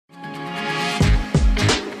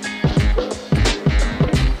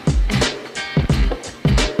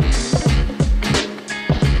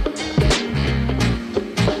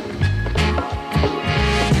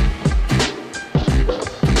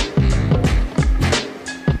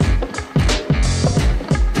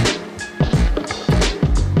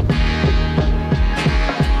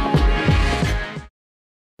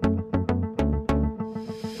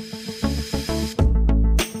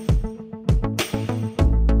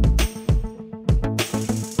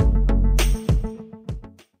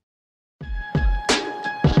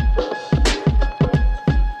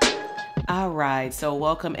right, so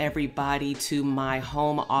welcome everybody to my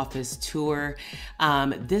home office tour.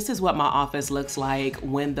 This is what my office looks like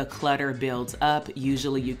when the clutter builds up.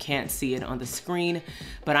 Usually you can't see it on the screen,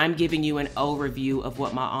 but I'm giving you an overview of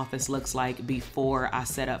what my office looks like before I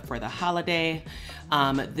set up for the holiday.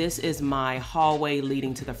 This is my hallway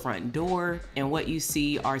leading to the front door, and what you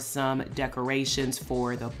see are some decorations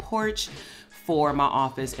for the porch, for my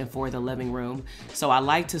office, and for the living room. So I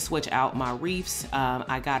like to switch out my wreaths.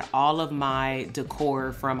 I got all of my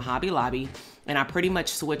decor from Hobby Lobby, and I pretty much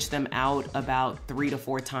switch them out about 3 to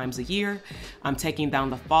 4 times a year. I'm taking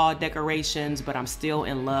down the fall decorations, but I'm still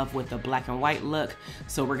in love with the black and white look,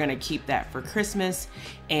 so we're gonna keep that for Christmas.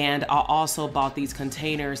 And I also bought these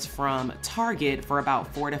containers from Target for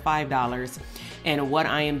about $4 to $5. And what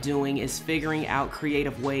I am doing is figuring out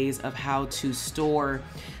creative ways of how to store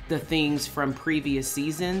the things from previous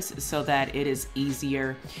seasons so that it is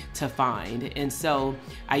easier to find. And so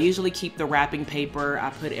I usually keep the wrapping paper. I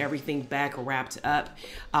put everything back wrapped up.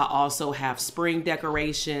 I also have spring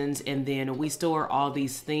decorations, and then we store all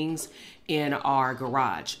these things in our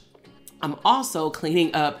garage. I'm also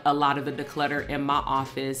cleaning up a lot of the declutter in my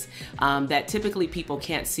office that typically people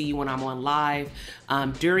can't see when I'm on live.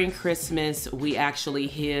 During Christmas, we actually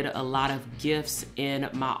hid a lot of gifts in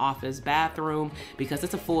my office bathroom because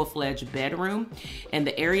it's a full-fledged bedroom. And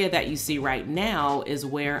the area that you see right now is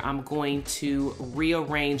where I'm going to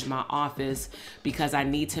rearrange my office because I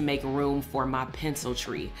need to make room for my pencil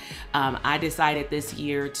tree. I decided this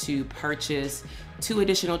year to purchase 2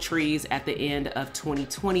 additional trees at the end of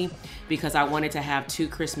 2020 because I wanted to have 2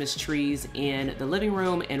 Christmas trees in the living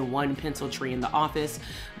room and 1 pencil tree in the office.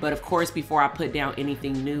 But of course, before I put down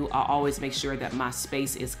anything new, I always make sure that my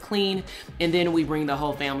space is clean, and then we bring the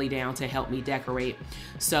whole family down to help me decorate.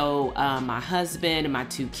 So my husband and my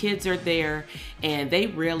 2 kids are there, and they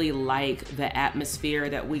really like the atmosphere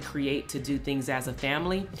that we create to do things as a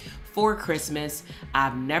family. For Christmas,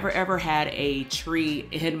 I've never ever had a tree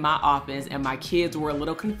in my office, and my kids were a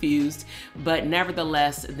little confused, but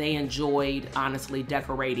nevertheless, they enjoyed honestly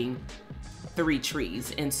decorating 3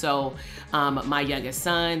 trees. And so my youngest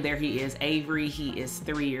son, there he is, Avery, he is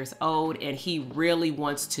 3 years old, and he really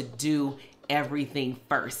wants to do everything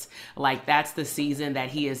first. Like, that's the season that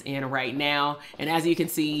he is in right now. And as you can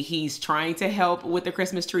see, he's trying to help with the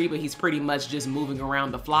Christmas tree, but he's pretty much just moving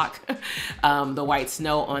around the flock, the white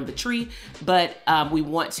snow on the tree. But we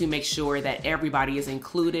want to make sure that everybody is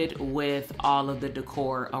included with all of the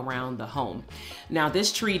decor around the home. Now,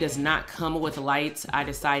 this tree does not come with lights. I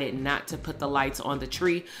decided not to put the lights on the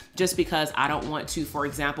tree just because I don't want to, for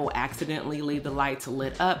example, accidentally leave the lights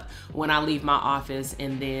lit up when I leave my office,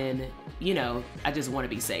 and then, you know, I just want to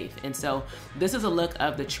be safe. And so this is a look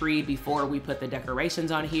of the tree before we put the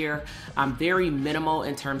decorations on here. I'm very minimal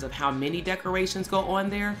in terms of how many decorations go on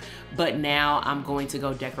there, but now I'm going to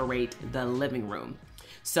go decorate the living room.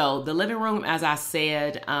 So the living room, as I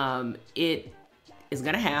said, it is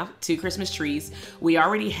gonna have 2 Christmas trees. We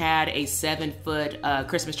already had a 7-foot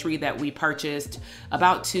Christmas tree that we purchased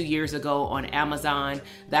about 2 years ago on Amazon.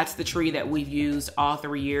 That's the tree that we've used all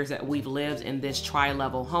 3 years that we've lived in this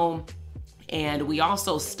tri-level home. And we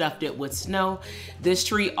also stuffed it with snow. This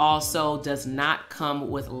tree also does not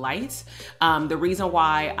come with lights. The reason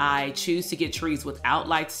why I choose to get trees without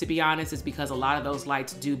lights, to be honest, is because a lot of those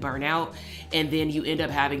lights do burn out, and then you end up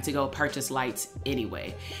having to go purchase lights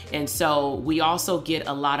anyway. And so we also get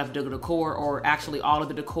a lot of the decor, or actually all of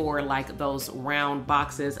the decor, like those round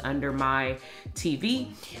boxes under my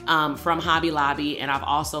TV from Hobby Lobby. And I've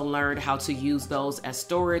also learned how to use those as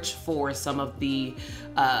storage for some of the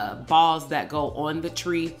balls that go on the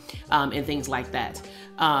tree and things like that.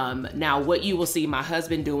 Now, what you will see my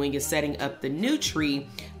husband doing is setting up the new tree.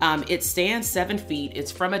 It stands 7 feet.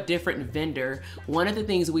 It's from a different vendor. One of the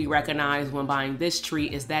things we recognize when buying this tree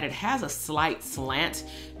is that it has a slight slant.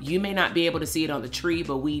 You may not be able to see it on the tree,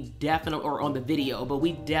 but we definitely, or on the video, but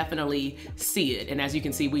we definitely see it. And as you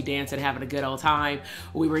can see, we danced and having a good old time.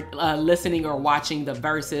 We were listening or watching the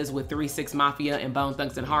verses with 3 6 Mafia and Bone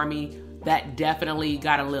Thugs and Harmony. That definitely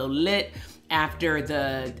got a little lit after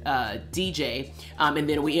the DJ, and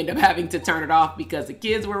then we end up having to turn it off because the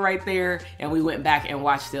kids were right there, and we went back and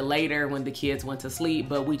watched it later when the kids went to sleep.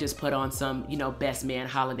 But we just put on some, you know, best man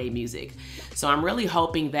holiday music. So I'm really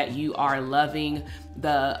hoping that you are loving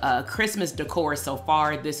the Christmas decor so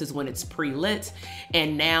far. This is when it's pre-lit,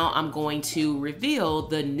 and now I'm going to reveal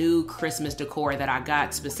the new Christmas decor that I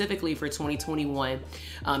got specifically for 2021.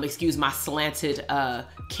 Excuse my slanted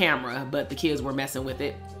camera, but the kids were messing with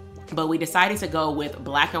it. But we decided to go with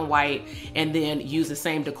black and white and then use the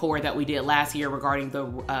same decor that we did last year regarding the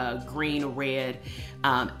green, red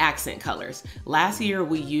accent colors. Last year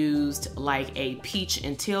we used like a peach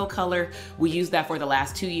and teal color. We used that for the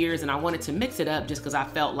last 2 years, and I wanted to mix it up just because I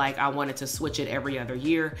felt like I wanted to switch it every other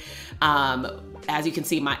year. As you can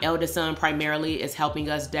see, my eldest son primarily is helping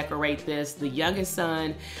us decorate this. The youngest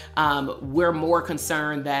son, we're more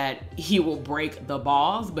concerned that he will break the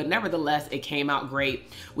balls, but nevertheless, it came out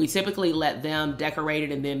great. We typically let them decorate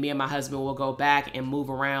it, and then me and my husband will go back and move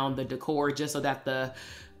around the decor just so that the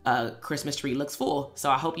Christmas tree looks full. So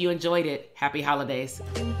I hope you enjoyed it. Happy holidays.